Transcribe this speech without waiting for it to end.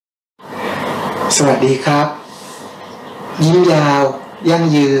สวัสดีครับยิ้มยาวยั่ง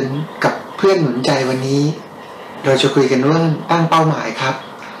ยืนกับเพื่อนหนุนใจวันนี้เราจะคุยกันเรื่องตั้งเป้าหมายครับ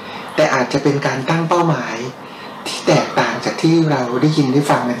แต่อาจจะเป็นการตั้งเป้าหมายที่แตกต่างจากที่เราได้ยินได้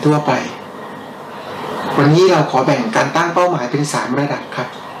ฟังกันทั่วไปวันนี้เราขอแบ่งการตั้งเป้าหมายเป็น3ระดับครับ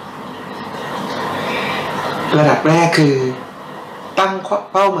ระดับแรกคือตั้ง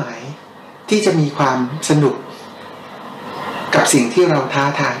เป้าหมายที่จะมีความสนุกกับสิ่งที่เราท้า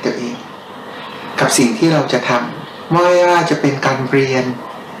ทายตัวเองกับสิ่งที่เราจะทำไม่ว่าจะเป็นการเรียน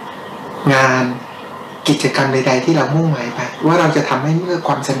งานกิจกรรมใดๆที่เรามุ่งหมายไปว่าเราจะทำให้เพื่อค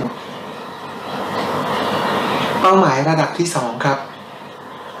วามสนุกเป้าหมายระดับที่2ครับ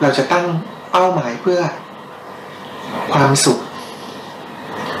เราจะตั้งเป้าหมายเพื่อความสุข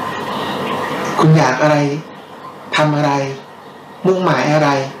คุณอยากอะไรทำอะไรมุ่งหมายอะไร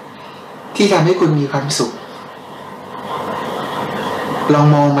ที่ทำให้คุณมีความสุขลอง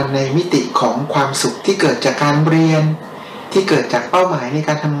มองมันในมิติของความสุขที่เกิดจากการเรียนที่เกิดจากเป้าหมายในก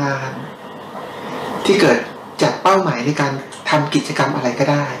ารทำงานที่เกิดจากเป้าหมายในการทำกิจกรรมอะไรก็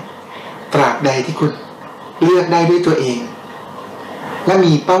ได้ตราบใดที่คุณเลือกได้ด้วยตัวเองและ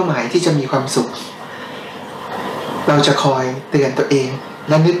มีเป้าหมายที่จะมีความสุขเราจะคอยเตือนตัวเอง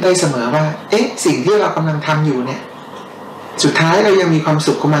และนึกได้เสมอว่าสิ่งที่เรากำลังทำอยู่เนี่ยสุดท้ายเรายังมีความ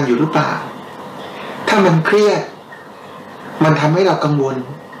สุขกับมันอยู่หรือเปล่าถ้ามันเครียดมันทำให้เรากังวล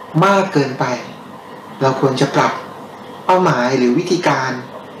มากเกินไปเราควรจะปรับเป้าหมายหรือวิธีการ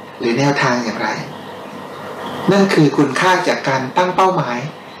หรือแนวทางอย่างไรนั่นคือคุณค่าจากการตั้งเป้าหมาย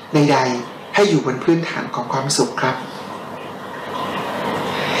ใดๆให้อยู่บนพื้นฐานของความสุขครับ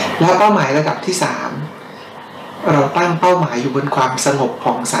และเป้าหมายระดับที่3เราตั้งเป้าหมายอยู่บนความสงบ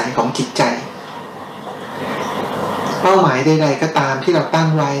ผ่องใสของจิตใจเป้าหมายใดๆก็ตามที่เราตั้ง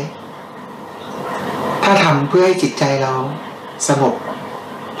ไว้ถ้าทำเพื่อให้จิตใจเราสงบ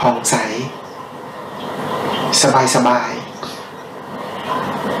ผ่องใสสบาย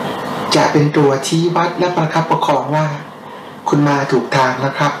ๆจะเป็นตัวชี้วัดและประคับประคองว่าคุณมาถูกทางน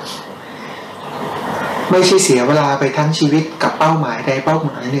ะครับไม่ใช่เสียเวลาไปทั้งชีวิตกับเป้าหมายใดเป้าห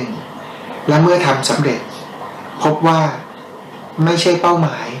มายหนึ่งและเมื่อทำสำเร็จพบว่าไม่ใช่เป้าหม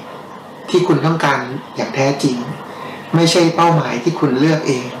ายที่คุณต้องการอย่างแท้จริงไม่ใช่เป้าหมายที่คุณเลือก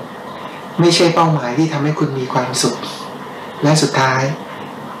เองไม่ใช่เป้าหมายที่ทำให้คุณมีความสุขและสุดท้าย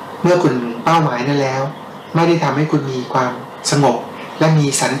เมื่อคุณเป้าหมายนั้นแล้วไม่ได้ทำให้คุณมีความสงบและมี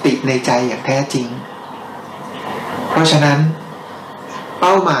สันติในใจอย่างแท้จริงเพราะฉะนั้นเ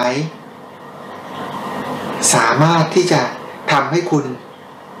ป้าหมายสามารถที่จะทำให้คุณ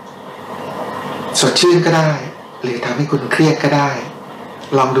สดชื่นก็ได้หรือทำให้คุณเครียดก็ได้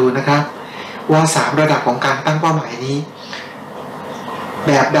ลองดูนะครับว่า3ระดับของการตั้งเป้าหมายนี้แ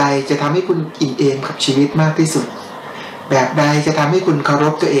บบใดจะทำให้คุณอิ่มเอมกับชีวิตมากที่สุดแบบใดจะทำให้คุณเคาร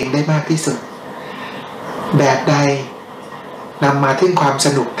พตัวเองได้มากที่สุดแบบใดนำมาถึงความส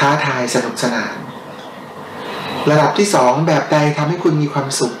นุกท้าทายสนุกสนานระดับที่2แบบใดทำให้คุณมีความ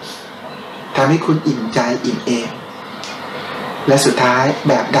สุขทำให้คุณอิ่มใจอิ่มเอมและสุดท้าย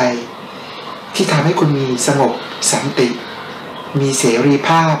แบบใดที่ทำให้คุณมีสงบสันติมีเสรีภ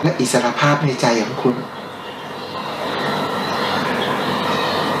าพและอิสรภาพในใจของคุณ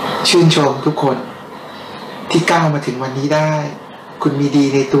ชื่นชมทุกคนที่ก้าวมาถึงวันนี้ได้คุณมีดี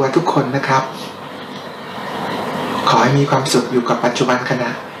ในตัวทุกคนนะครับขอให้มีความสุขอยู่กับปัจจุบันขณะ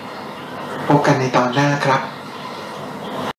พบกันในตอนหน้าครับ